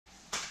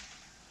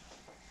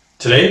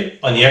Today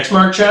on the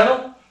X-Mark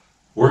channel,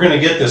 we're going to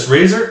get this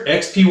RZR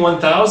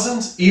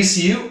XP1000's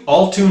ECU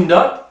all tuned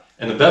up,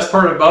 and the best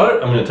part about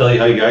it, I'm going to tell you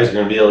how you guys are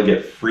going to be able to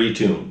get free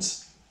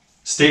tunes.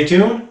 Stay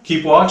tuned,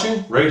 keep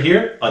watching right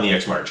here on the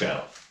X-Mark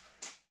channel.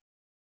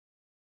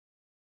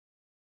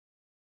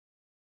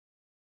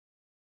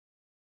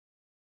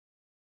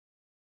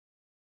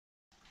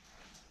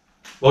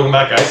 Welcome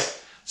back,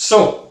 guys.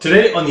 So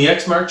today on the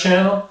X-Mark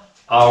channel,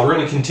 we're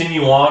going to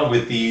continue on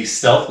with the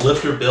Stealth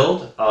Lifter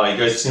build. You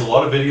guys have seen a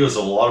lot of videos of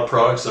a lot of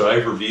products that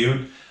I've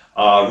reviewed.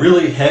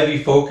 Really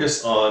heavy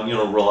focus on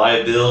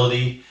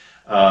reliability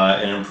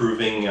and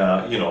improving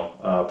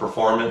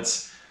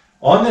performance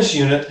on this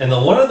unit. And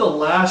one of the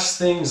last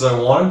things I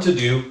wanted to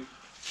do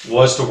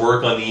was to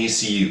work on the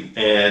ECU.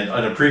 And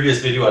on a previous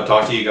video, I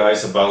talked to you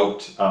guys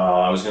about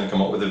I was going to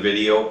come up with a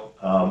video.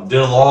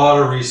 Did a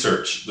lot of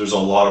research. There's a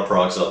lot of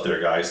products out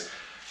there, guys.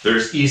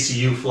 There's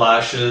ECU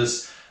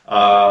flashes.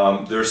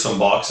 There's some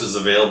boxes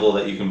available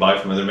that you can buy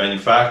from other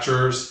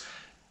manufacturers.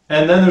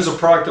 And then there's a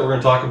product that we're going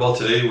to talk about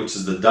today, which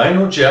is the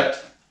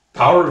Dynojet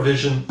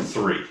PowerVision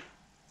 3.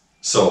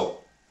 So,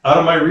 out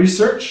of my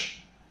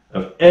research,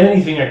 of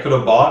anything I could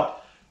have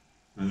bought,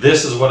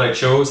 this is what I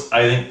chose.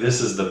 I think this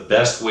is the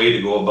best way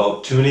to go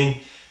about tuning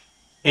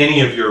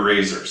any of your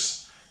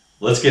RZRs.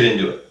 Let's get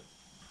into it.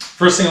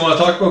 First thing I want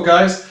to talk about,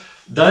 guys,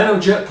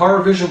 Dynojet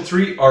PowerVision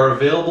 3 are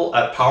available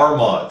at Power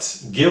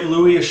Mods. Give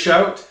Louis a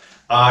shout.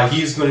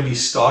 He's going to be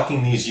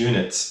stocking these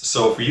units.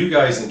 So for you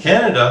guys in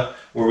Canada,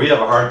 where we have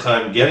a hard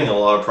time getting a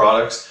lot of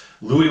products,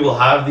 Louis will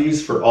have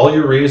these for all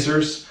your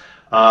RZRs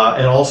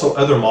and also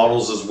other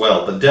models as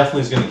well. But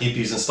definitely is going to keep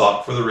these in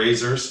stock for the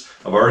RZRs.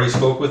 I've already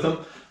spoke with him.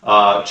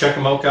 Check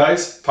them out,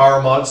 guys.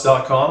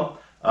 PowerMods.com.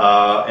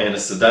 And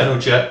it's the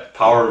Dynojet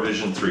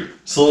PowerVision 3.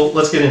 So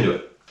let's get into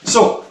it.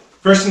 So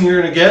first thing you're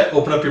going to get,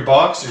 open up your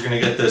box. You're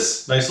going to get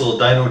this nice little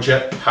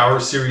Dynojet Power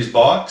Series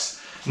box.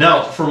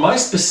 Now, for my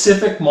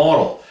specific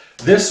model,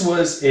 this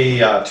was a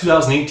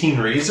 2018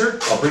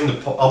 RZR. I'll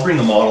bring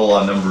the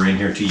model number in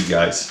here to you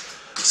guys.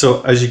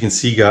 So as you can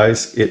see,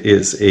 guys, it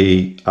is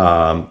a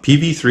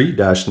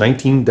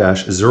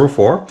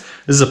PV3-19-04.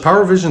 This is a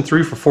PowerVision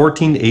 3 for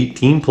 14 to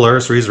 18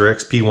 Polaris RZR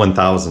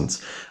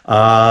XP1000s.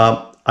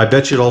 I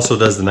bet you it also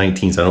does the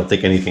 19s. I don't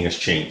think anything has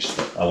changed.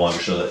 I want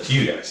to show that to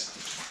you guys.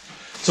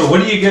 So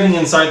what are you getting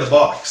inside the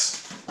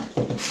box?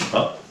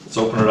 Well, let's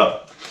open it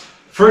up.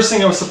 First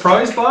thing I was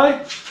surprised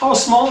by, how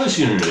small this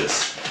unit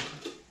is.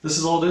 This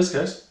is all it is,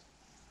 guys.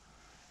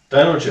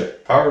 Dynojet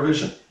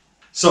PowerVision.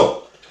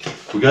 So,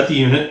 we got the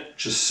unit,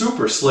 which is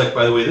super slick.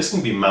 By the way, this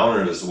can be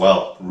mounted as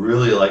well.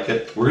 Really like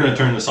it. We're going to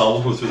turn this on.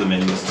 We'll go through the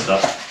menus and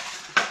stuff.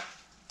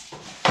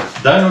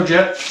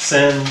 Dynojet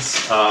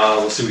sends,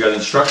 we'll see, we got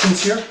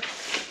instructions here.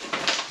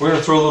 We're going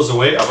to throw those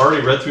away. I've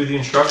already read through the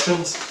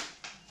instructions.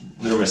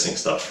 They're missing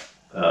stuff.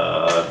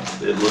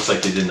 It looks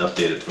like they didn't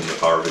update it from the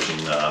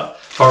PowerVision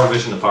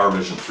to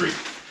PowerVision 3.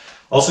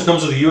 Also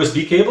comes with a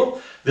USB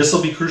cable. This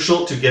will be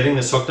crucial to getting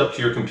this hooked up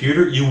to your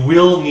computer. You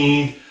will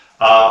need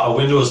a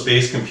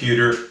Windows-based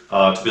computer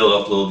to be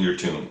able to upload your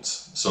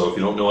tunes. So if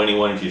you don't know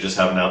anyone, if you just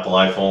have an Apple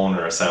iPhone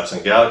or a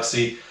Samsung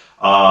Galaxy,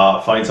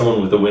 find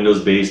someone with a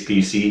Windows-based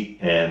PC,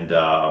 and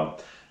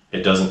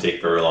it doesn't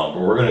take very long.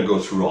 But we're going to go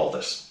through all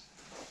this.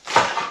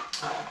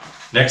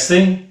 Next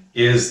thing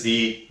is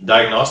the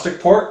diagnostic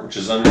port, which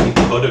is underneath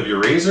the hood of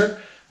your RZR.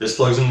 This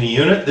plugs in the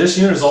unit. This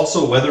unit is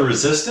also weather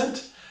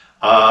resistant.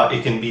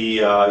 It can be,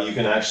 you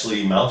can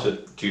actually mount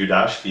it to your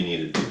dash if you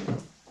needed to.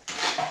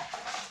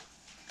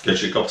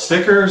 Get you a couple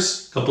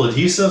stickers, a couple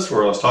adhesives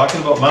where I was talking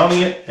about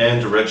mounting it,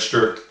 and to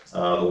register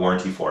the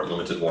warranty for it,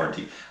 limited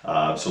warranty.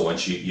 So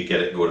once you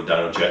get it, go to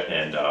Dynojet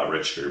and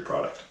register your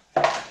product.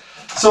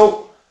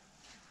 So,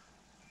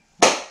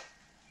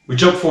 we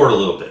jump forward a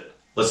little bit.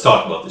 Let's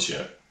talk about this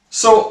unit.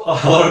 So, a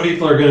lot of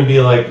people are going to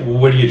be like,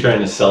 what are you trying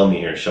to sell me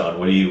here, Sean?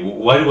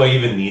 Why do I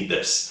even need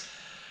this?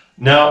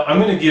 Now, I'm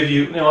going to give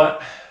you,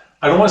 what?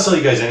 I don't want to sell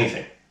you guys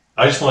anything.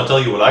 I just want to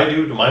tell you what I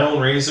do to my own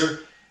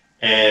RZR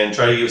and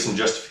try to give some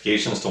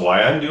justifications to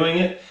why I'm doing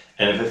it.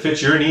 And if it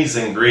fits your needs,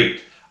 then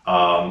great.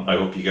 I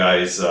hope you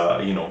guys,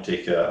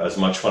 take as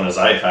much fun as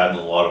I've had in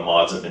a lot of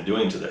mods I've been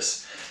doing to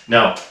this.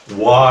 Now,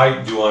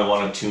 why do I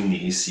want to tune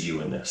the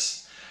ECU in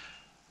this?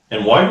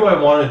 And why do I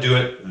want to do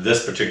it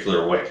this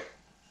particular way?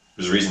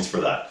 There's reasons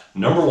for that.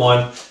 Number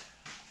one,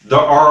 there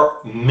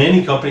are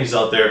many companies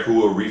out there who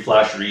will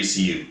reflash your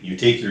ECU. You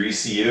take your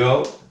ECU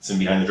out, it's in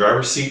behind the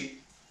driver's seat,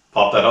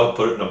 pop that out,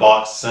 put it in a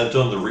box, send it to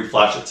them, they'll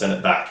reflash it, send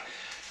it back.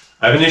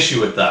 I have an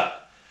issue with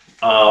that.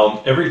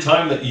 Every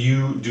time that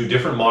you do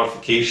different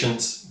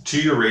modifications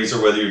to your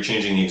RZR, whether you're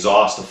changing the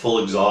exhaust, a full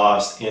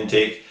exhaust,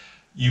 intake,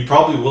 you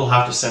probably will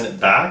have to send it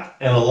back,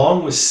 and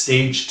along with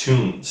stage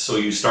tunes. So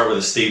you start with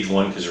a stage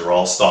 1 because you're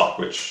all stock,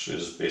 which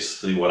is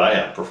basically what I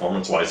am.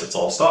 Performance-wise, it's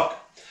all stock.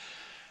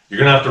 You're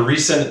going to have to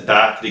resend it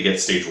back to get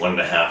stage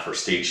 1.5 or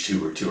stage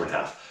 2 or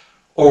 2.5.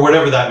 Or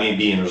whatever that may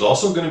be, and there's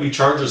also going to be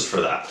charges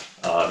for that.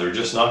 They're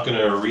just not going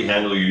to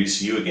rehandle your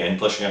ECU again,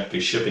 plus you're going to have to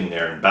pay shipping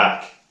there and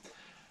back.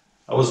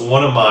 That was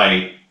one of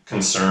my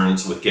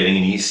concerns with getting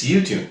an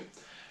ECU tune.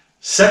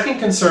 Second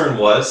concern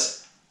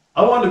was,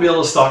 I wanted to be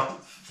able to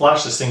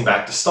flash this thing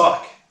back to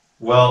stock.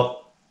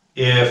 Well,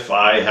 if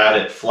I had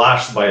it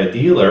flashed by a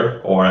dealer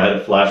or I had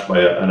it flashed by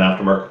an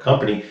aftermarket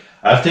company,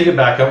 I have to take it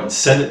back out and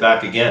send it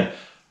back again.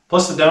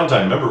 Plus the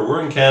downtime. Remember,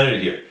 we're in Canada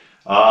here.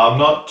 I'm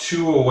not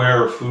too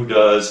aware of who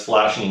does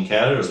flashing in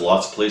Canada. There's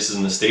lots of places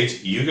in the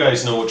States. You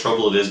guys know what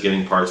trouble it is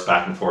getting parts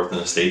back and forth in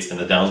the States and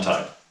the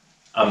downtime.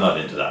 I'm not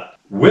into that.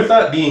 With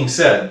that being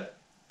said,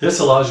 this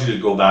allows you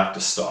to go back to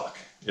stock.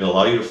 It'll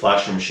allow you to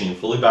flash your machine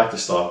fully back to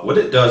stock. What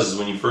it does is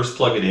when you first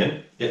plug it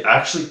in, it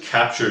actually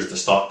captures the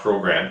stock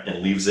program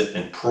and leaves it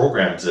and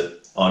programs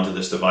it onto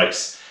this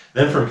device.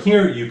 Then from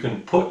here, you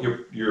can put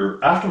your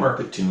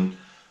aftermarket tune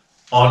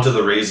onto the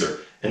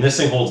RZR. And this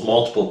thing holds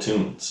multiple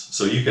tunes.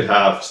 So you could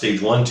have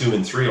stage 1, 2,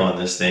 and 3 on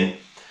this thing.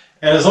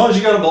 And as long as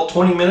you got about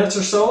 20 minutes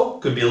or so,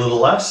 could be a little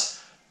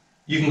less,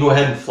 you can go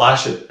ahead and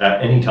flash it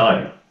at any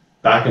time,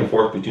 back and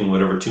forth between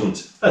whatever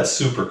tunes. That's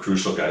super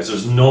crucial, guys.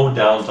 There's no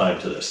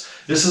downtime to this.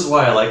 This is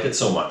why I like it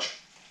so much.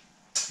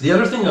 The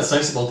other thing that's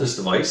nice about this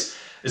device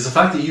is the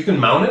fact that you can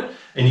mount it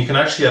and you can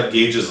actually have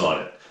gauges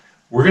on it.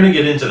 We're going to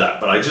get into that,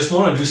 but I just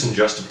want to do some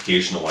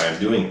justification of why I'm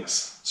doing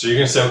this. So you're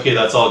going to say, okay,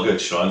 that's all good,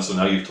 Sean. So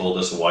now you've told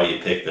us why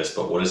you picked this,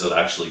 but what does it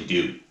actually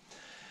do?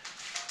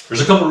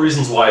 There's a couple of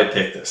reasons why I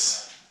picked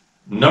this.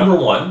 Number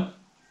one,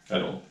 I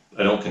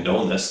don't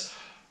condone this,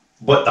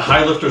 but the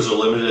high lifters are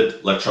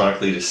limited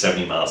electronically to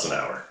 70 miles an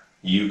hour.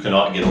 You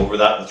cannot get over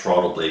that, the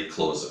throttle blade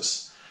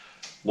closes.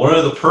 One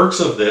of the perks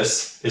of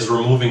this is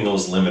removing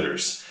those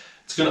limiters.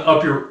 It's going to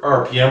up your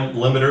RPM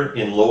limiter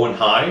in low and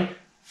high.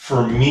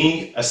 For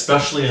me,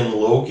 especially in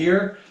low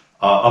gear,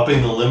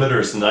 upping the limiter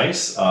is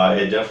nice.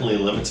 It definitely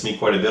limits me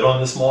quite a bit on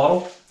this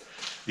model.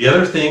 The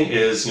other thing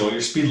is,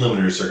 your speed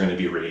limiters are going to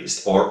be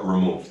raised or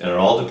removed, and it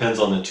all depends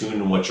on the tune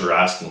and what you're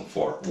asking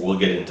for. We'll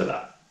get into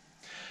that.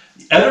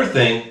 The other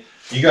thing,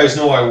 you guys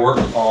know I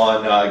worked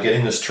on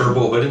getting this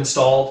turbo hood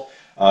installed,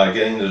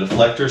 getting the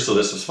deflector so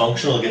this was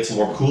functional, get some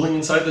more cooling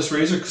inside this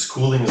RZR because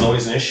cooling is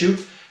always an issue.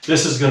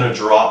 This is going to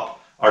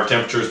drop our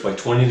temperatures by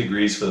 20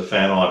 degrees for the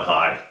fan on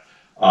high.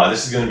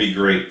 This is going to be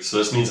great. So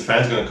this means the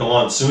fan's going to come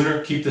on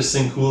sooner, keep this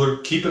thing cooler,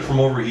 keep it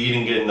from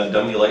overheating, getting that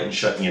dummy light and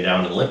shutting you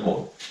down in limp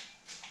mode.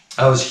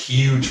 That was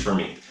huge for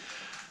me.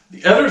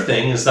 The other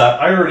thing is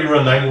that I already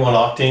run 91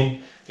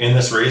 octane in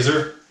this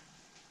RZR.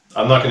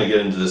 I'm not going to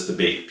get into this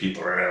debate.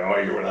 People are,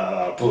 oh,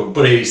 you're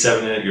put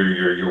 87 in it,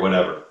 you're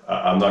whatever.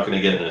 I'm not going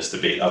to get into this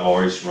debate. I've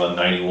always run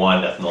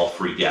 91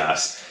 ethanol-free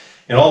gas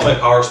in all my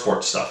power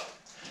sport stuff.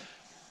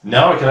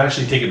 Now I can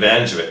actually take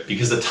advantage of it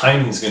because the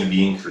timing is going to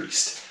be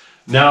increased.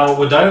 Now,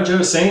 what Dynojet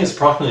is saying is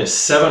approximately a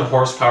 7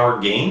 horsepower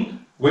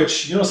gain,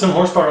 which, 7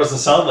 horsepower doesn't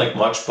sound like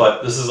much,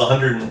 but this is a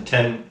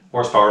 110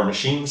 horsepower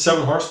machine.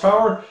 7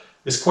 horsepower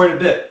is quite a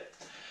bit.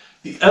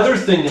 The other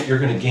thing that you're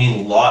going to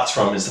gain lots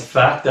from is the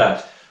fact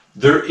that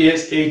there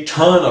is a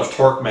ton of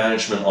torque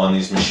management on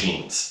these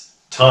machines.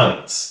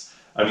 Tons.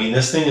 I mean,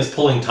 this thing is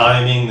pulling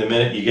timing the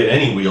minute you get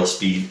any wheel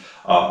speed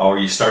or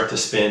you start to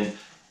spin.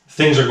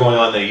 Things are going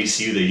on in the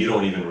ECU that you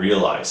don't even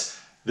realize.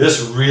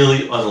 This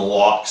really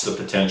unlocks the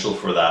potential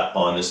for that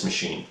on this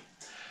machine.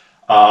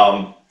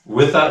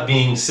 With that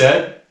being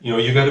said,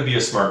 you got to be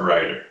a smart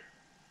rider.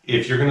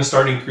 If you're going to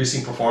start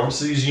increasing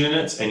performance of these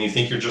units and you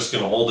think you're just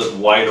going to hold it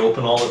wide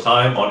open all the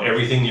time on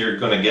everything you're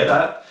going to get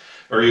at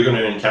or you're going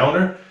to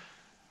encounter,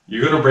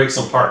 you're going to break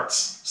some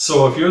parts.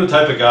 So if you're the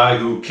type of guy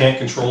who can't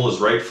control his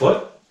right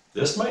foot,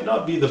 this might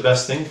not be the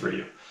best thing for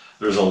you.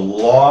 There's a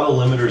lot of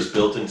limiters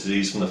built into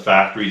these from the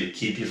factory to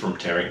keep you from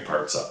tearing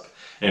parts up.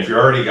 And if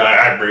you're already a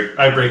guy,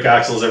 I break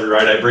axles every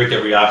ride, I break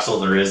every axle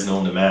there is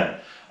known to man.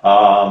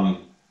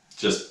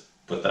 Just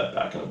put that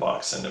back in the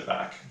box, send it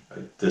back.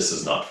 This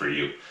is not for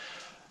you.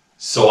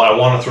 So I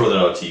want to throw that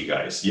out to you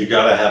guys. You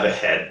got to have a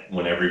head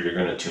whenever you're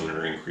going to tune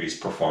or increase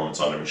performance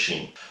on a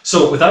machine.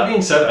 So with that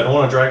being said, I don't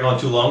want to drag on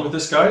too long with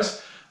this,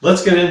 guys.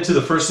 Let's get into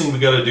the first thing we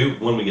got to do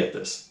when we get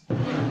this.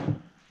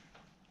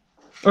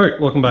 All right,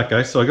 welcome back,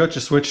 guys. So I got you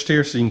switched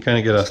here so you can kind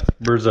of get a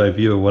bird's eye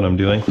view of what I'm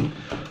doing.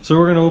 So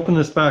we're going to open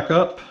this back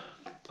up,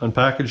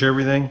 unpackage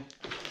everything,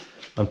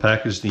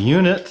 unpackage the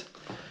unit,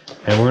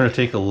 and we're going to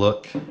take a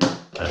look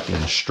at the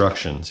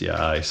instructions.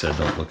 Yeah, I said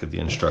don't look at the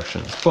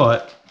instructions,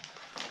 but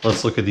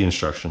let's look at the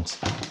instructions.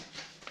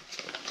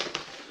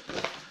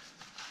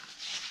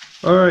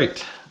 All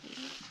right.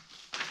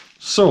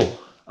 So,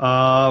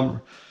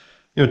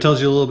 it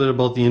tells you a little bit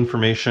about the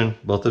information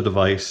about the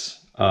device.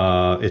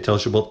 It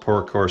tells you about the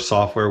PowerCore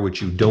software,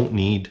 which you don't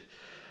need.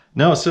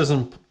 Now it says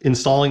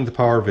installing the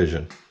Power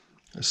Vision.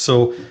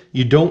 So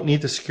you don't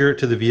need to secure it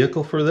to the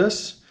vehicle for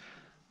this,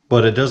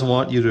 but it does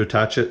want you to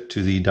attach it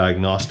to the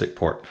diagnostic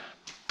port,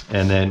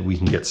 and then we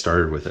can get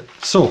started with it.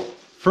 So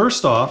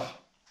first off,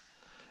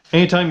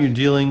 anytime you're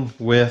dealing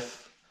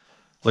with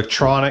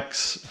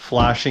electronics,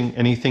 flashing,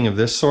 anything of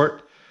this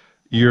sort,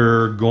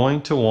 you're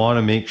going to want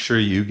to make sure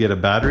you get a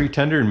battery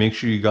tender and make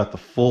sure you got the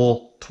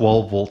full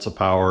 12 volts of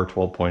power,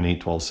 12.8,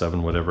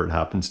 12.7, whatever it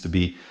happens to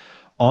be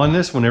on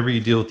this whenever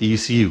you deal with the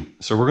ECU.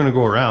 So we're going to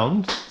go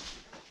around.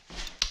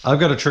 I've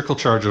got a trickle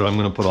charger that I'm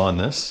going to put on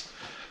this.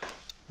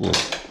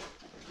 Little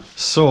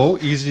So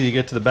easy to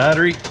get to the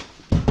battery.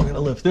 I'm gonna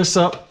lift this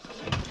up.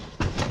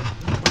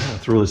 I'm gonna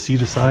throw the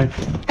seat aside.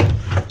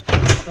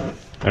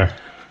 There,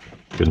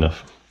 good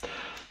enough.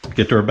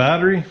 Get to our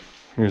battery.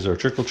 Here's our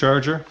trickle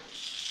charger.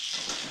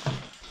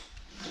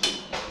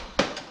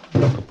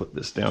 I'll put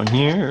this down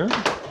here.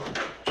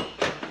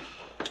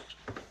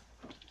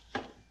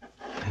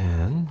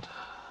 And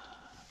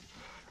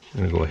I'm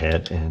gonna go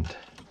ahead and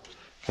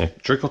connect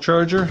the trickle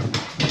charger.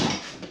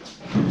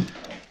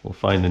 We'll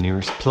find the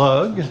nearest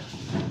plug.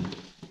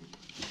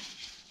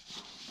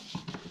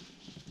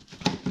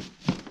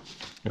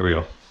 There we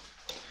go.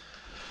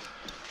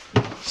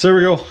 So there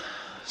we go.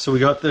 So we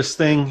got this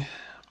thing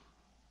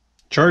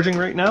charging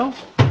right now.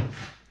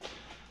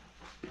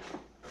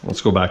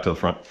 Let's go back to the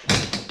front.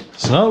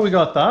 So now that we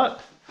got that,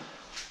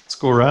 let's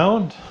go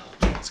around.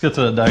 Let's get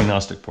to the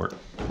diagnostic port.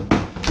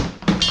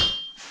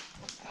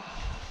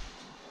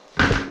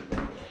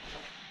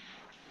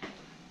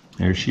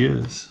 There she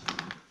is.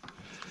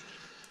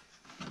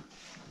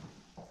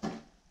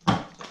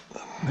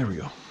 There we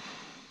go.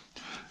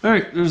 All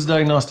right, there's the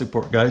diagnostic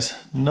port, guys.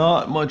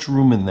 Not much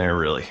room in there,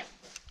 really.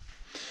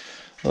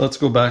 Well, let's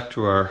go back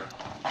to our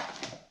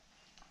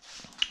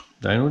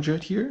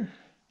Dynojet here.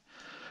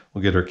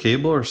 We'll get our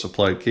cable, our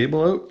supplied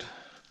cable out.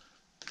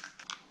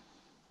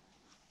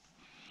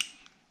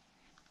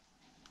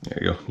 There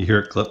you go. You hear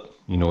it clip,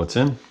 you know what's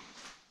in.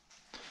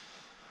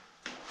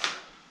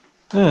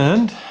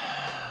 And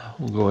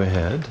we'll go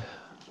ahead,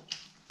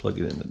 plug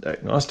it in the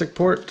diagnostic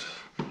port.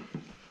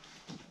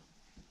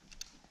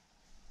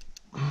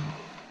 There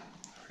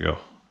we go.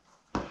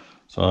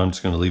 So I'm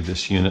just going to leave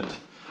this unit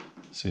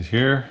sit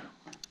here.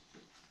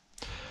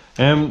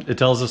 And it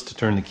tells us to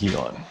turn the key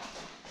on.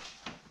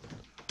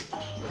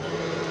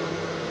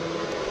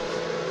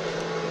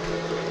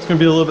 It's going to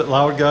be a little bit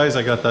loud, guys.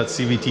 I got that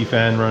CVT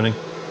fan running.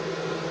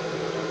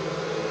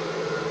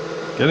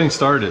 Getting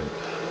started.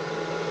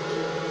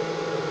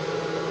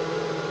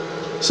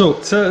 So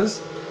it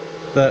says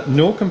that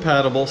no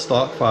compatible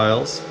stock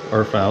files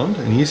are found.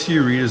 An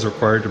ECU read is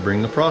required to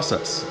bring the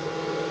process.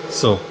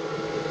 So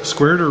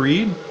square to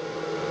read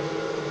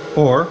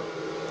or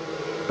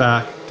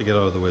back to get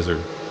out of the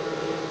wizard.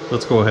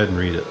 Let's go ahead and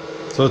read it.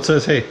 So it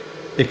says, hey,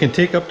 it can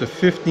take up to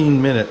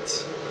 15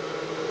 minutes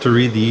to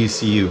read the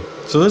ECU.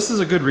 So this is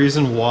a good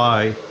reason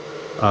why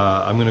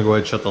I'm going to go ahead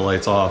and shut the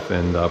lights off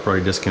and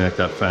probably disconnect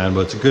that fan,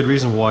 but it's a good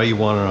reason why you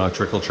want a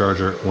trickle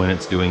charger when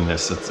it's doing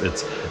this.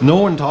 It's no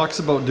one talks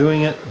about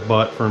doing it,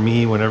 but for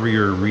me, whenever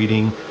you're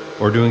reading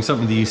or doing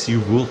something, the ECU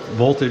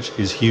voltage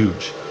is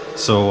huge.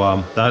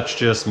 So that's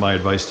just my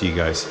advice to you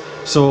guys.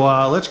 So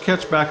let's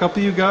catch back up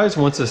with you guys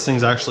once this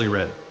thing's actually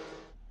read.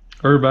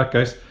 All right, we're back,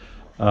 guys.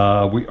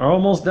 We are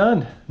almost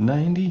done.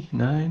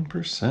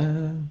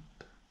 99%.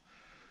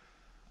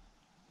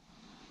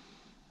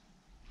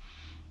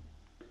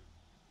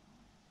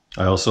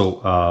 I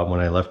also,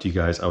 when I left you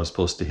guys, I was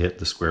supposed to hit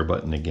the square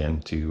button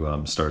again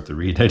to start the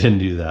read. I didn't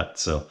do that,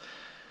 so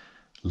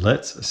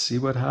let's see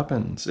what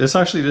happens. This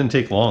actually didn't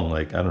take long,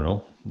 like, I don't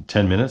know,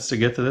 10 minutes to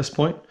get to this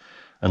point,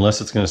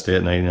 unless it's going to stay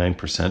at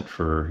 99%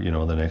 for, you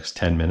know, the next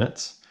 10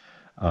 minutes.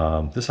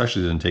 This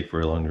actually didn't take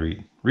very long to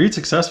read. Read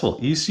successful,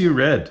 ECU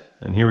read,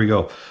 and here we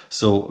go.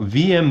 So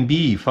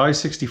VMB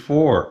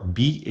 564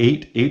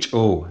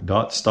 B8HO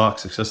dot stock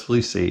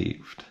successfully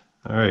saved.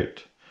 All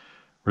right.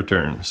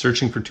 Return.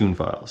 Searching for tune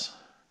files.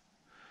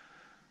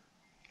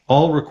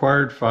 All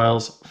required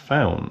files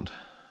found.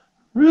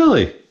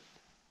 Really?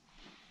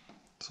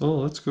 So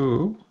let's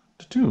go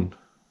to tune.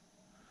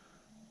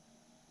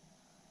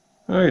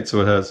 Alright, so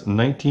it has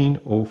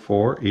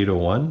 1904,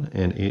 801,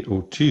 and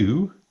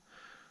 802.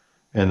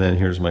 And then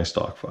here's my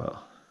stock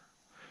file.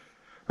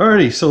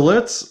 Alrighty, so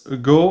let's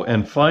go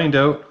and find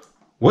out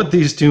what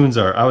these tunes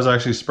are. I was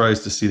actually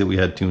surprised to see that we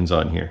had tunes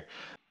on here.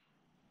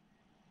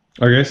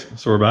 Alright guys,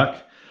 so we're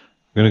back.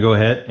 I'm going to go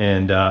ahead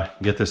and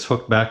get this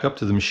hooked back up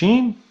to the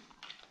machine.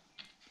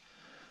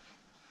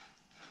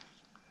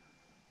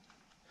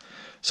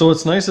 So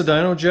it's nice, a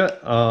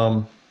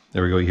Dynojet.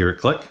 There we go, you hear it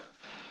click.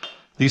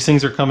 These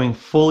things are coming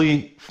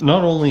fully,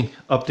 not only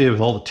updated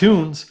with all the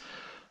tunes,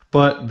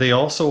 but they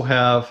also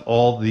have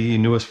all the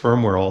newest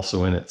firmware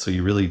also in it, so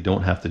you really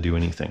don't have to do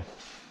anything.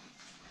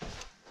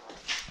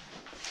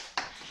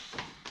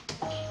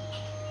 Go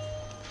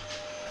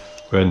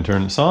ahead and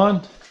turn this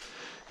on.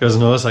 You guys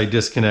notice I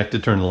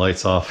disconnected, turned the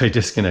lights off. I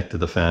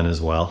disconnected the fan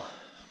as well.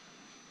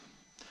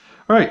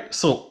 All right,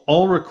 so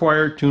all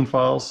required tune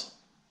files.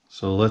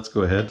 So let's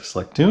go ahead and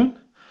select tune.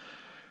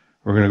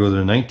 We're going to go to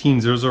the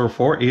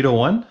 19004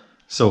 801.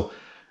 So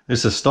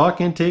this is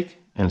stock intake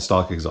and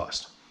stock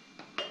exhaust.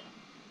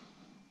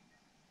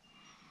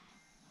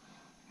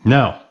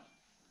 Now,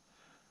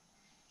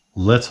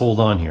 let's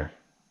hold on here.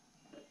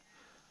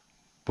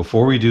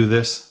 Before we do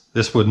this,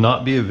 this would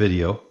not be a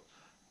video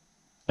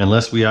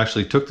unless we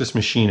actually took this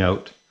machine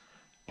out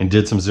and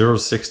did some 0 to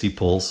 60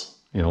 pulls,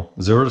 you know,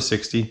 0 to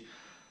 60,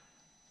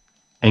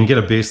 and get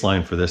a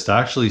baseline for this to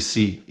actually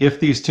see if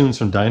these tunes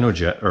from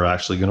Dynojet are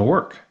actually going to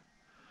work.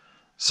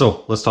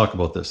 So let's talk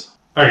about this.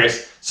 All right,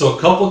 guys. So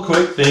a couple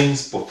quick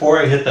things before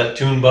I hit that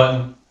tune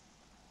button.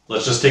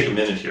 let's just take a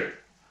minute here.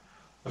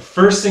 The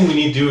first thing we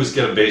need to do is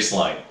get a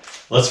baseline.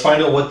 Let's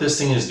find out what this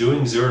thing is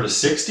doing 0 to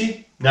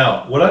 60.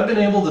 Now, what I've been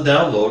able to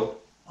download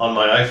on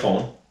my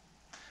iPhone,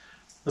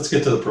 let's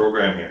get to the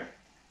program here.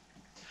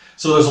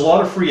 So there's a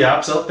lot of free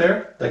apps out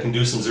there that can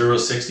do some 0 to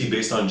 60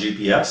 based on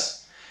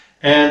GPS.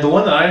 And the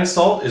one that I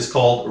installed is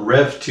called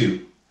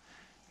Rev2.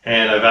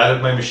 And I've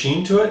added my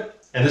machine to it.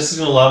 And this is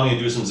going to allow me to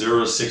do some 0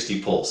 to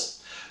 60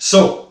 pulls.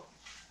 So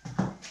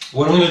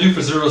what I'm going to do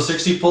for 0 to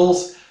 60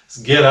 pulls is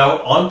get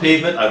out on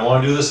pavement. I don't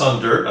want to do this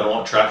on dirt. I don't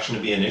want traction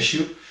to be an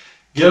issue.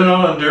 Get it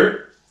out on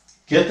dirt.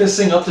 Get this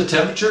thing up to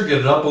temperature. Get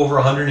it up over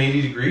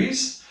 180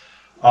 degrees.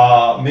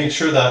 Make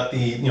sure that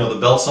the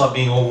belt's not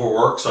being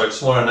overworked. So I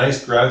just want a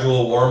nice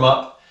gradual warm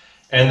up.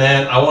 And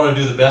then I want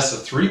to do the best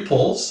of 3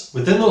 pulls.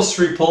 Within those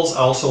 3 pulls, I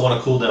also want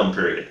a cool down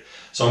period.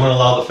 So I'm going to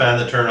allow the fan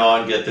to turn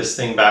on, get this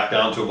thing back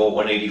down to about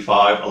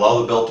 185,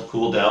 allow the belt to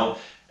cool down,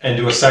 and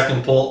do a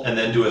second pull, and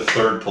then do a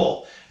third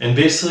pull. And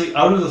basically,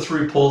 out of the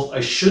 3 pulls,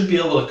 I should be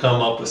able to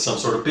come up with some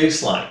sort of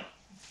baseline.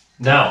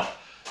 Now,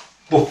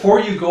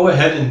 before you go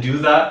ahead and do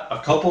that, a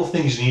couple of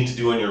things you need to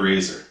do on your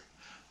RZR.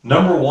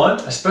 Number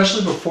 1,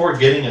 especially before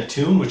getting a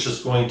tune, which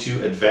is going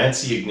to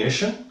advance the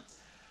ignition,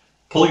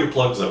 pull your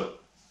plugs out.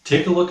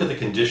 Take a look at the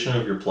condition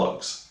of your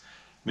plugs.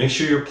 Make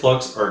sure your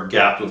plugs are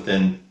gapped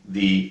within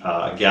the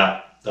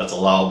gap that's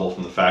allowable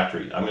from the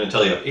factory. I'm going to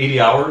tell you, I have 80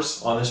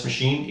 hours on this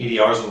machine, 80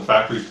 hours on the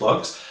factory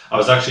plugs. I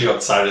was actually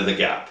outside of the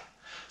gap.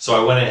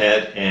 So I went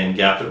ahead and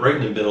gapped it right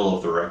in the middle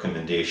of the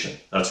recommendation.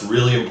 That's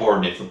really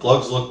important. If the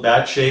plugs look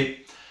bad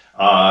shape,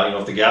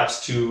 if the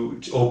gap's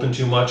too open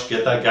too much,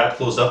 get that gap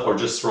closed up or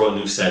just throw a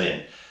new set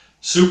in.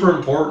 Super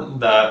important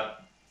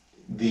that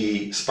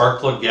the spark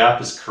plug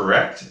gap is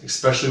correct,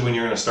 especially when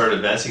you're going to start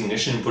advancing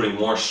ignition and putting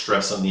more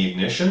stress on the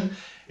ignition.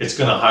 It's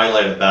going to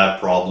highlight a bad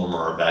problem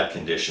or a bad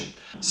condition.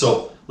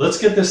 So let's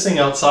get this thing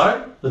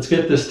outside, let's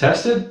get this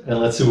tested, and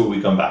let's see what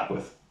we come back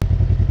with.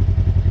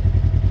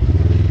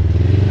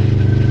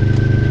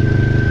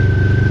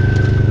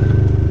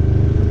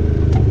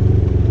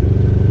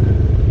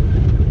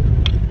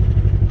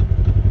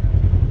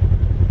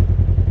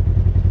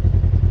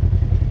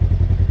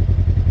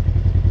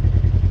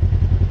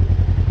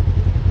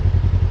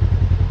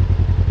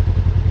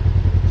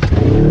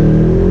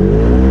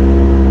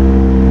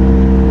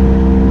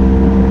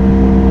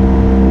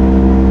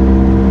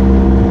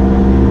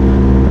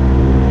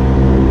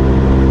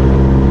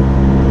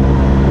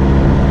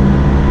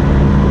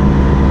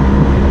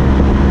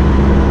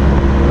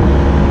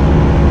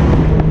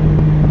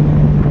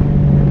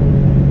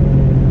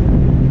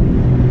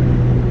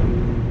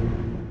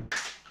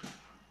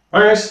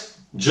 Alright guys,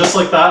 just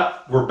like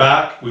that, we're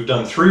back. We've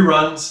done 3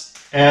 runs,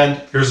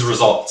 and here's the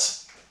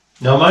results.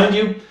 Now mind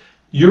you,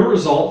 your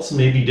results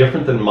may be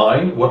different than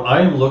mine. What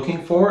I am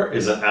looking for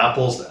is an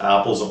apples to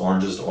apples,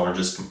 oranges to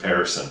oranges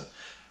comparison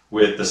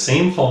with the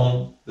same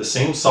phone, the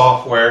same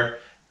software,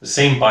 the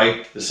same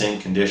bike, the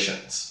same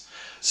conditions.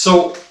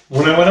 So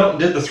when I went out and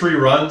did the 3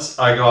 runs,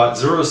 I got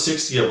 0 to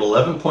 60 of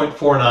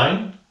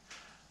 11.49,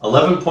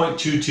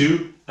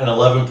 11.22, and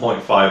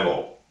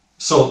 11.50.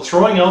 So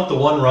throwing out the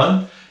 1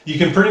 run, you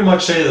can pretty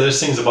much say that this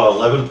thing's about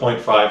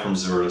 11.5 from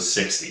 0 to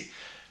 60.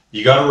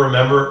 You got to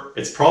remember,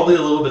 it's probably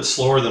a little bit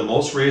slower than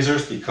most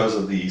RZRs because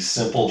of the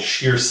simple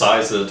sheer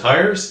size of the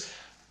tires.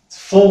 It's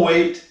full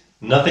weight,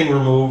 nothing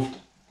removed.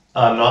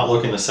 I'm not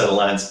looking to set a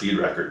land speed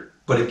record,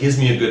 but it gives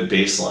me a good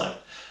baseline.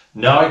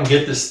 Now I can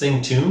get this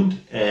thing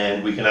tuned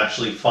and we can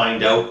actually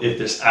find out if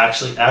this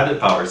actually added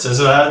power. It says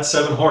it adds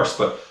 7 horse,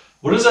 but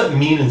what does that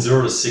mean in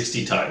 0 to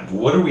 60 time?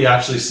 What are we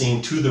actually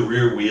seeing to the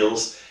rear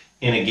wheels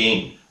in a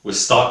game with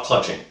stock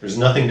clutching? There's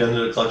nothing done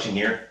to the clutching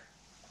here,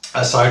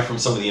 aside from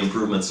some of the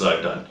improvements that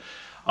I've done.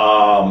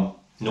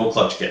 No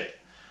clutch kit.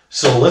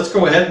 So let's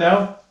go ahead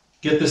now,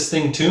 get this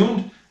thing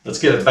tuned. Let's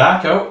get it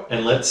back out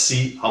and let's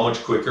see how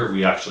much quicker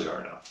we actually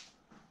are now.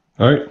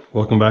 All right,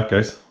 welcome back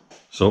guys.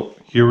 So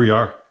here we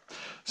are.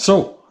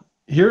 So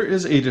here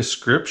is a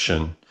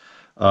description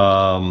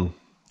of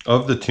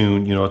the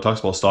tune. You know, it talks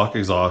about stock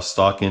exhaust,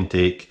 stock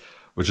intake,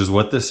 which is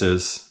what this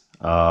is.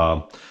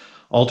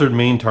 Altered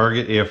main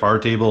target AFR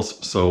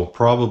tables, so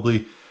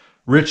probably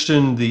riched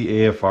in the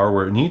AFR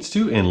where it needs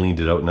to and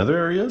leaned it out in other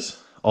areas.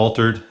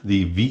 Altered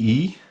the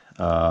VE,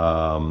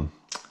 volumetric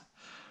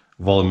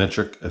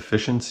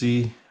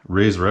efficiency,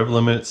 raised rev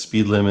limits,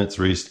 speed limits,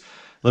 raised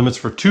limits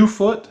for 2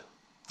 foot.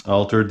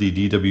 Altered the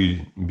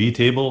DWB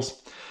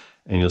tables,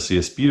 and you'll see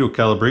a speedo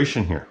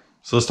calibration here.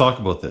 So let's talk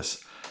about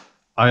this.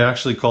 I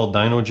actually called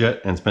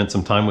Dynojet and spent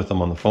some time with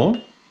them on the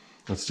phone.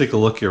 Let's take a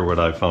look here what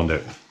I found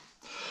out.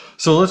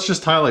 So let's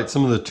just highlight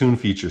some of the tune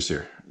features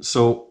here.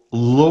 So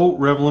low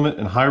rev limit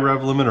and high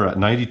rev limit are at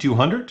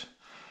 9200.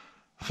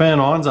 Fan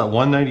on's at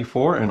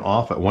 194 and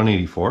off at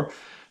 184.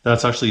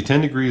 That's actually 10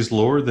 degrees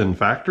lower than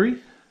factory.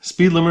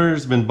 Speed limiter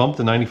has been bumped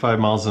to 95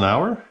 miles an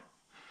hour.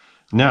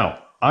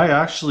 Now, I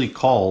actually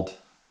called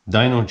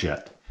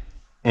Dynojet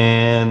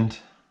and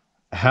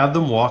had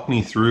them walk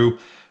me through.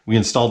 We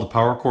installed the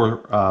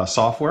PowerCore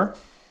software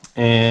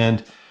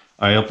and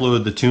I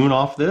uploaded the tune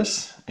off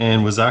this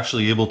and was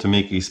actually able to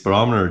make a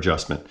speedometer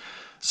adjustment.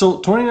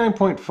 So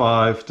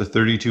 29.5 to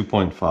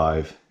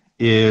 32.5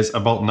 is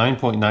about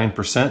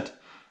 9.9%.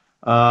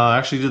 I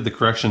actually did the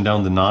correction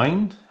down to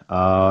 9.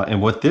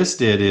 And what this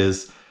did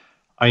is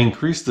I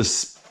increased the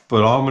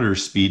speedometer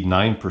speed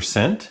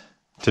 9%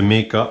 to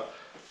make up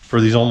for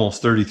these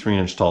almost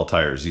 33-inch tall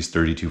tires, these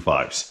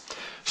 32.5s.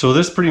 So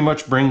this pretty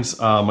much brings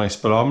my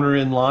speedometer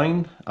in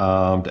line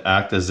to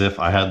act as if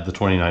I had the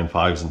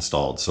 29.5s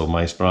installed. So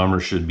my speedometer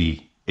should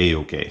be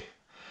A-okay.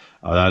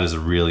 That is a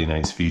really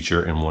nice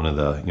feature, and one of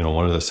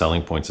the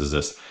selling points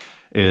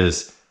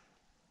is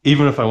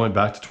even if I went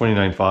back to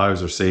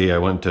 29.5s, or say I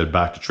went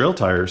back to trail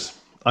tires,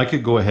 I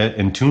could go ahead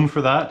and tune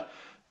for that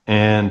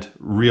and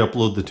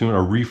re-upload the tune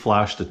or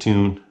reflash the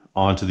tune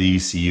onto the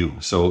ECU.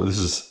 So this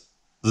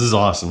is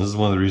awesome. This is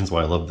one of the reasons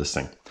why I love this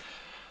thing.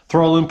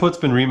 Throttle input's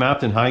been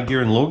remapped in high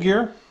gear and low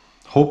gear.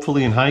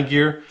 Hopefully in high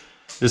gear,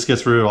 this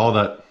gets rid of all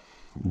that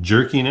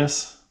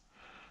jerkiness.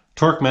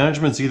 Torque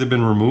management's either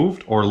been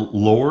removed or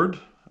lowered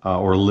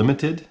or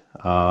limited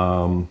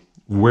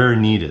where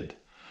needed.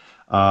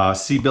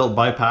 Seatbelt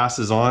bypass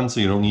is on, so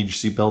you don't need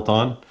your seatbelt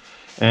on.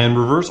 And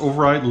reverse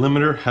override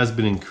limiter has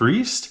been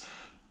increased,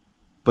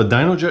 but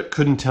Dynojet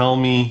couldn't tell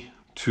me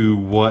to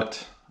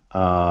what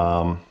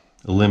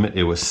limit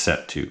it was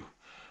set to.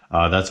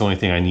 That's the only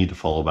thing I need to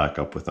follow back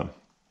up with them.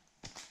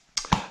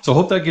 So I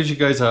hope that gives you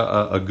guys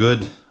a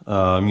good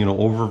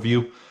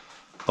overview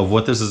of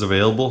what this is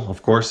available.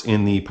 Of course,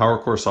 in the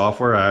PowerCore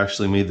software, I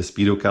actually made the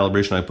speedo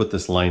calibration. I put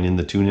this line in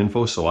the tune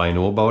info so I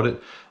know about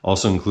it.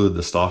 Also include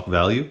the stock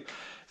value.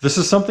 If this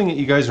is something that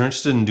you guys are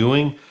interested in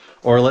doing,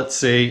 or let's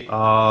say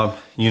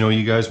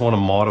you guys want to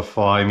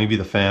modify maybe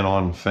the fan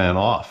on, fan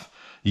off,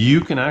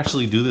 you can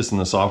actually do this in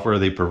the software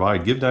they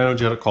provide. Give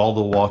Dynojet a call,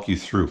 they'll walk you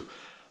through.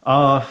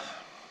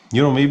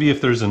 Maybe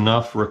if there's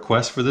enough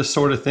requests for this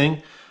sort of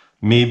thing,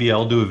 maybe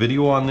I'll do a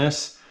video on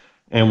this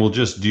and we'll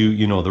just do,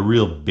 the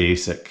real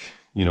basic,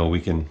 we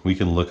can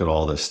look at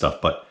all this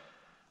stuff. But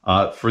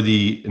for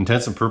the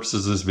intents and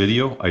purposes of this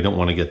video, I don't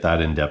want to get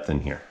that in depth in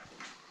here.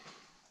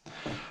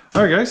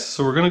 All right, guys,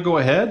 so we're going to go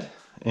ahead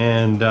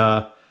and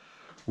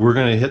we're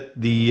going to hit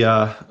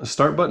the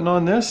start button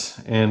on this,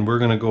 and we're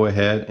going to go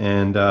ahead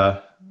and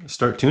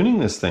start tuning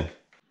this thing.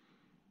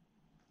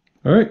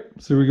 All right,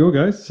 so here we go,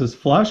 guys. It says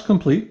flash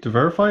complete. To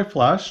verify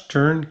flash,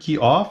 turn key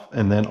off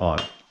and then on.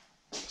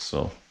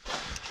 So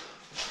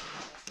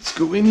let's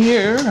go in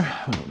here.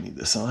 We don't need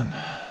this on.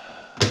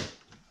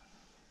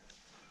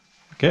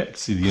 Okay,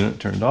 see the unit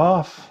turned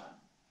off.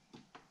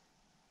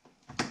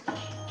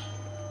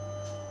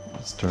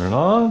 Let's turn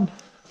on.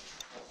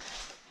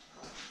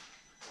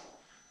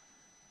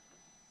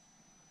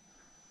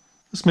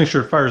 Let's make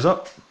sure it fires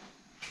up.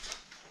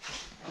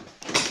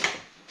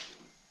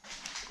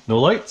 No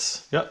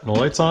lights. Yep, no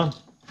lights on.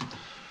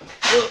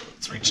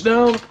 Let's reach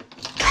down.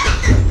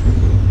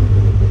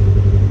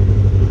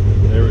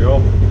 There we go.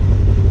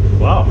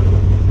 Wow.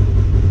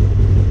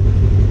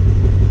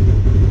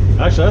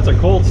 Actually, that's a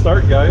cold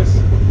start, guys.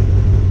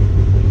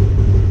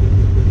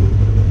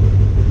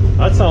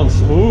 That sounds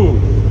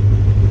smooth.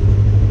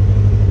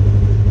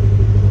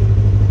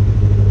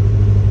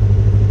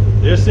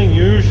 This thing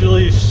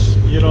usually,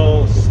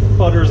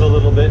 sputters a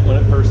little bit when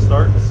it first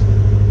starts.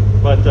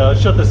 But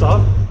shut this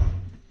off.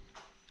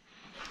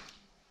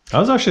 That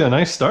was actually a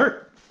nice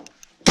start.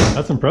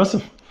 That's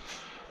impressive.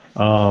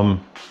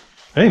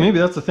 Hey, maybe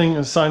that's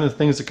a sign of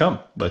things to come.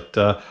 But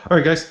all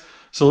right, guys.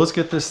 So let's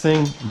get this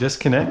thing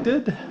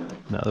disconnected.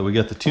 Now that we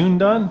got the tune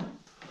done.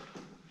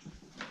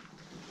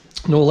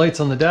 No lights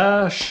on the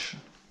dash.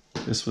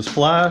 This was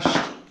flashed.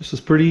 This is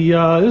pretty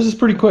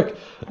quick.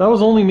 That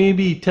was only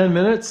maybe 10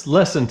 minutes,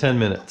 less than 10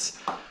 minutes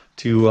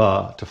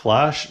to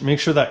flash. Make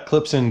sure that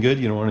clips in good.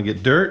 You don't want to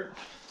get dirt.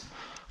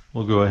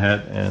 We'll go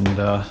ahead and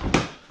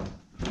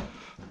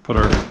put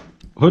our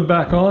hood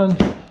back on.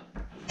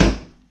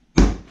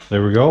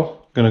 There we go.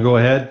 Gonna go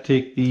ahead,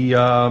 take the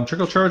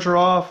trickle charger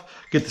off,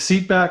 get the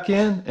seat back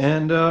in,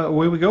 and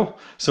away we go.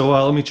 So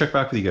let me check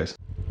back with you guys.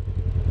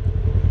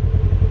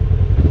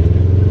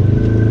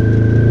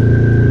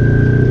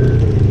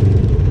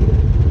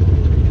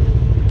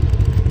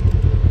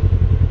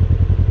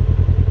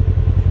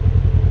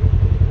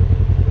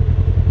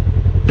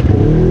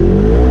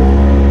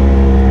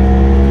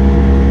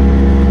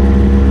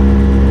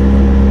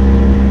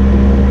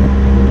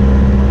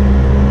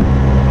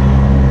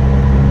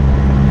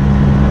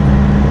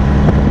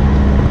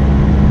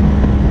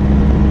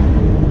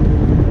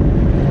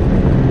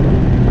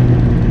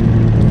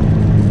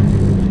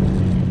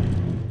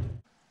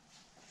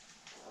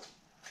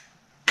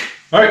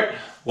 All right,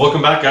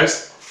 welcome back,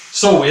 guys.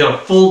 So we had a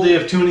full day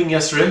of tuning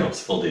yesterday. No,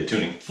 it's a full day of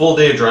tuning. Full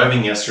day of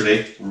driving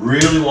yesterday.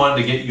 Really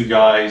wanted to get you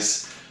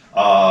guys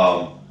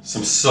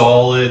some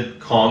solid,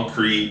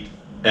 concrete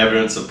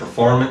evidence of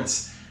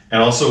performance,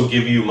 and also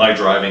give you my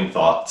driving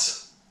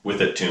thoughts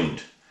with it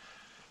tuned.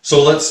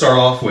 So let's start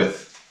off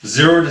with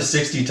 0 to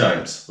 60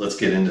 times. Let's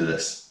get into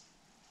this.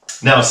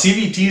 Now,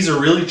 CVTs are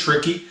really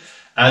tricky,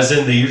 as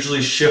in they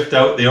usually shift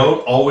out. They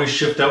don't always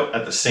shift out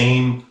at the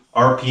same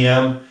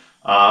RPM.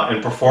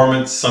 and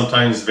performance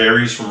sometimes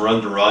varies from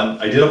run to run.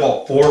 I did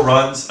about 4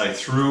 runs. I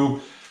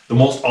threw the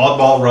most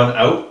oddball run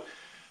out,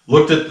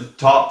 looked at the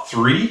top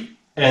 3,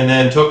 and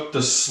then took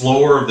the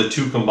slower of the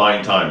 2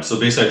 combined times. So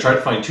basically I tried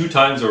to find 2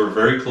 times that were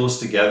very close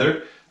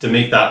together to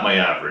make that my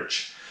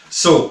average.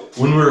 So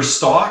when we were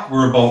stock,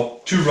 we're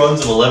about 2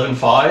 runs of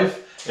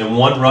 11.5 and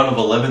 1 run of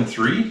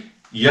 11.3.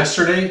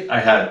 Yesterday, I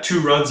had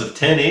 2 runs of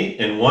 10.8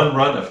 and 1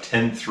 run of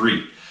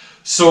 10.3.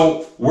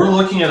 So we're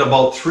looking at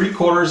about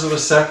 3/4 of a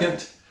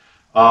second,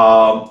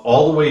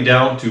 all the way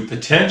down to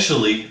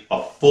potentially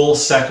a full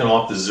second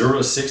off the 0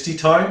 to 60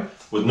 time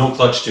with no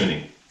clutch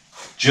tuning,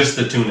 just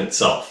the tune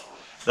itself.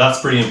 That's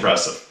pretty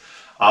impressive.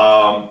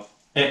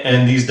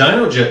 And these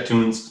Dynojet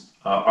tunes,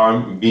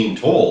 I'm being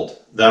told,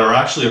 that are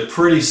actually a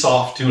pretty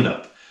soft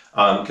tune-up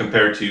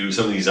compared to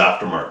some of these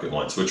aftermarket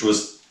ones, which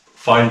was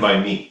fine by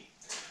me.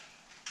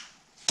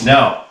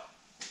 Now,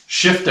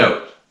 shift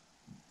out.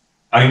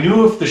 I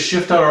knew if the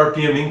shift out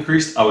RPM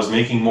increased, I was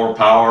making more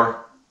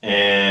power,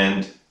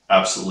 and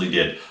absolutely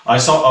did. I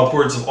saw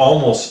upwards of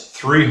almost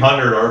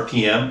 300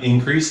 RPM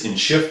increase in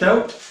shift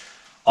out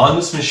on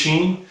this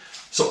machine,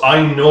 so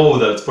I know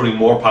that it's putting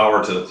more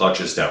power to the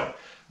clutches down.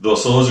 So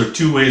those are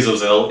 2 ways I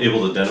was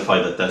able to identify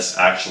that this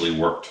actually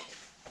worked.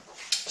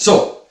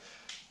 So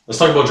let's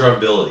talk about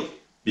drivability,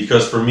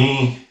 because for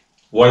me,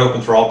 wide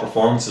open throttle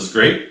performance is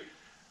great.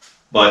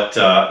 But,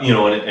 you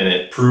know, and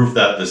it proved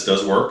that this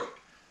does work.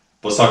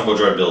 But let's talk about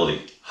drivability.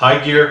 High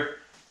gear,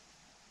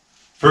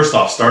 first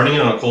off, starting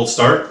it on a cold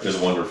start is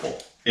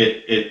wonderful.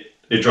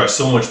 It drives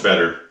so much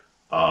better.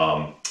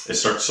 It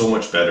starts so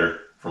much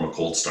better from a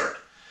cold start.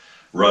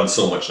 Runs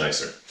so much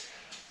nicer.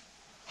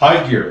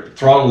 High gear,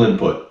 throttle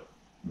input,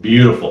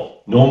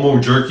 beautiful. No more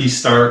jerky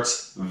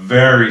starts,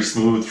 very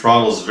smooth.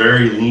 Throttle's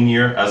very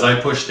linear. As I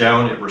push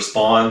down, it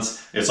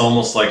responds. It's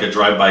almost like a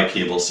drive-by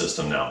cable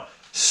system now.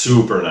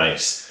 Super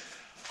nice.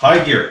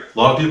 High gear, a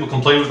lot of people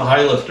complain with the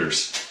high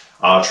lifters.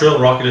 Trail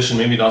and Rock Edition,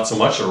 maybe not so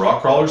much, or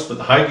rock crawlers, but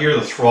the high gear,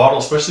 the throttle,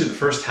 especially the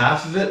first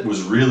half of it,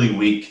 was really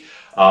weak.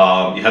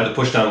 You had to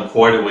push down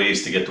quite a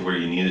ways to get to where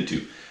you needed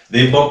to.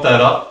 They bumped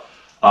that up.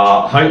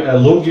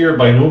 Low gear,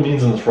 by no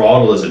means in the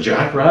throttle is a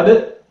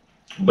jackrabbit,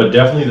 but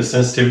definitely the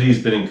sensitivity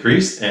has been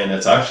increased, and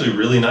it's actually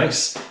really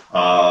nice.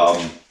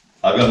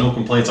 I've got no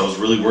complaints. I was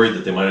really worried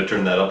that they might have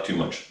turned that up too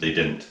much. They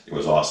didn't. It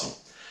was awesome.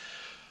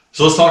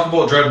 So let's talk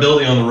about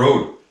drivability on the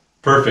road.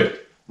 Perfect.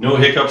 No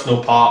hiccups, no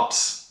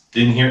pops.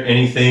 Didn't hear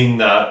anything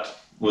that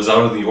was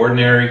out of the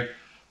ordinary,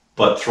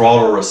 but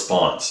throttle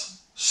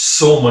response,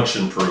 so much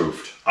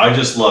improved. I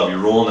just love you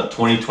rolling at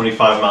 20,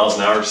 25 miles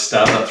an hour,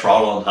 stab that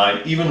throttle on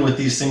high, even with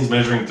these things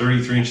measuring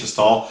 33 inches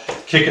tall,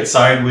 kick it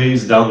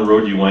sideways, down the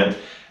road you went,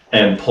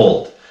 and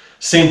pulled.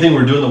 Same thing,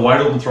 we're doing the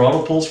wide open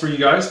throttle pulls for you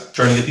guys,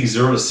 trying to get these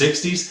 0 to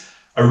 60s.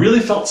 I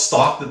really felt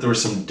stock that there were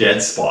some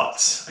dead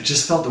spots. I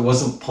just felt it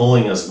wasn't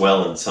pulling as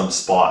well in some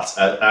spots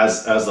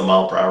as the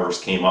mile per hours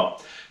came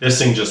up. This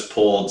thing just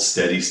pulled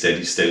steady,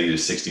 steady, steady to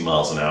 60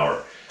 miles an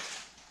hour.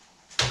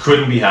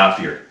 Couldn't be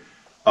happier.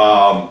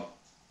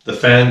 The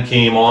fan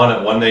came on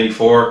at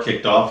 194,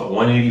 kicked off at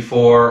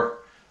 184.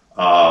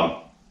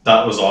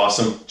 That was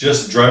awesome.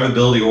 Just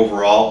drivability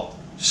overall,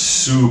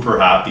 super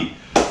happy.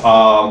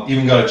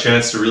 Even got a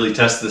chance to really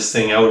test this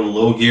thing out in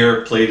low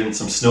gear, played in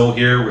some snow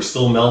here. We're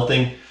still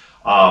melting,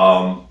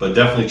 but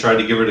definitely tried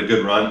to give it a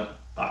good run.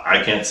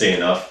 I can't say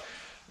enough.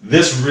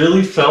 This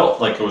really felt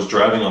like I was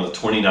driving on the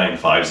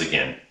 29.5s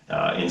again,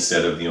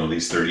 instead of, you know,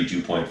 these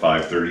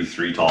 32.5,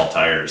 33 tall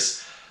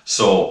tires.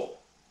 So,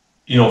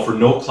 you know, for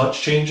no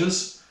clutch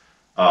changes,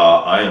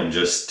 I am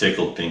just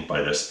tickled pink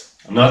by this.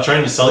 I'm not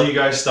trying to sell you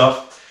guys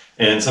stuff,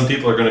 and some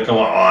people are going to come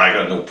on, oh, I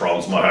got no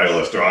problems with my high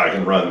lifter, I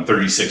can run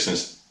 36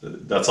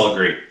 and that's all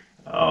great.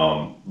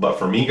 But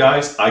for me,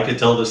 guys, I could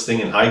tell this thing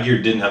in high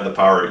gear didn't have the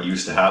power it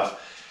used to have,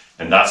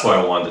 and that's why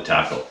I wanted to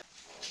tackle.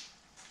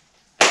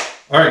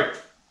 All right.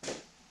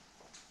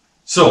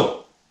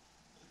 So,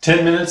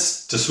 10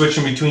 minutes to switch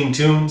in between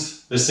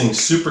tunes. This thing's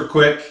super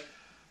quick.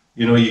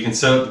 You know, you can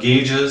set up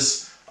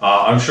gauges.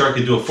 I'm sure I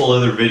could do a full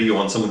other video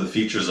on some of the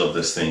features of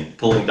this thing,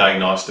 pulling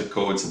diagnostic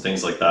codes and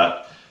things like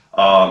that.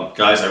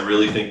 Guys, I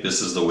really think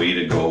this is the way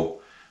to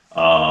go.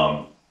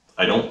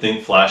 I don't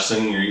think flash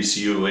sending your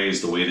ECU away is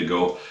the way to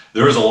go.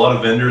 There's a lot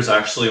of vendors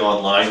actually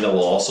online that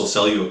will also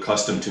sell you a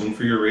custom tune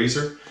for your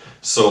RZR.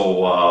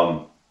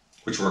 So,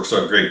 which works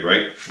out great,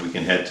 right? We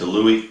can head to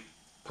Louis,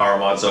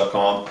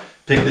 powermods.com,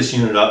 pick this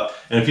unit up,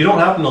 and if you don't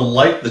happen to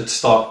like the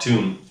stock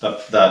tune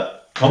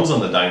that comes on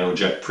the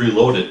Dynojet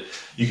preloaded,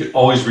 you can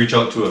always reach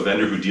out to a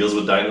vendor who deals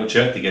with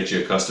Dynojet to get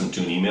you a custom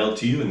tune emailed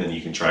to you, and then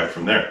you can try it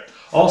from there.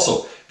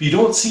 Also, if you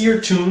don't see your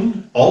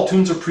tune, all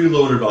tunes are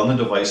preloaded on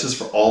the devices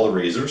for all the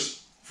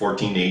RZRs,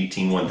 14 to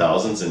 18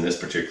 1000s in this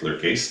particular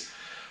case.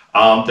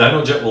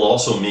 Dynojet will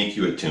also make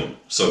you a tune.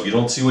 So if you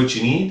don't see what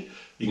you need,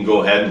 you can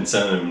go ahead and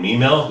send them an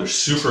email. They're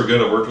super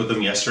good. I worked with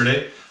them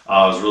yesterday. It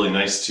was really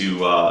nice to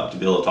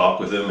be able to talk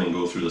with them and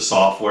go through the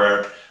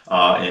software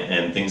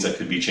and things that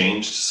could be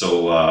changed.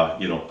 So,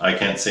 you know, I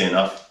can't say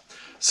enough.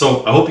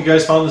 So I hope you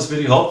guys found this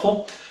video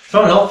helpful. If you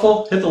found it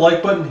helpful, hit the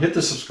like button, hit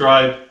the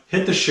subscribe,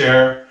 hit the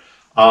share.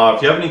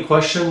 If you have any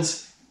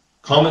questions,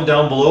 comment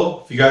down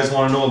below. If you guys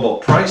want to know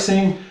about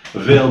pricing,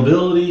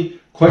 availability,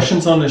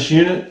 questions on this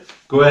unit,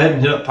 go ahead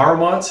and hit up Power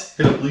Mods,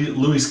 hit up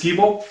Louis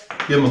Skibo,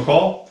 give him a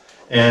call.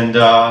 And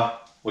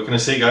what can I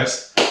say,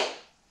 guys?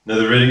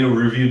 Another video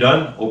review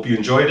done. Hope you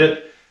enjoyed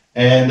it.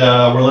 And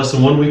we're less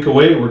than 1 week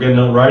away. We're getting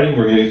out riding.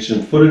 We're going to get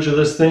some footage of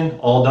this thing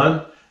all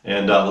done.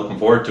 And looking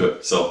forward to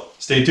it. So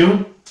stay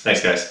tuned.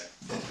 Thanks, guys.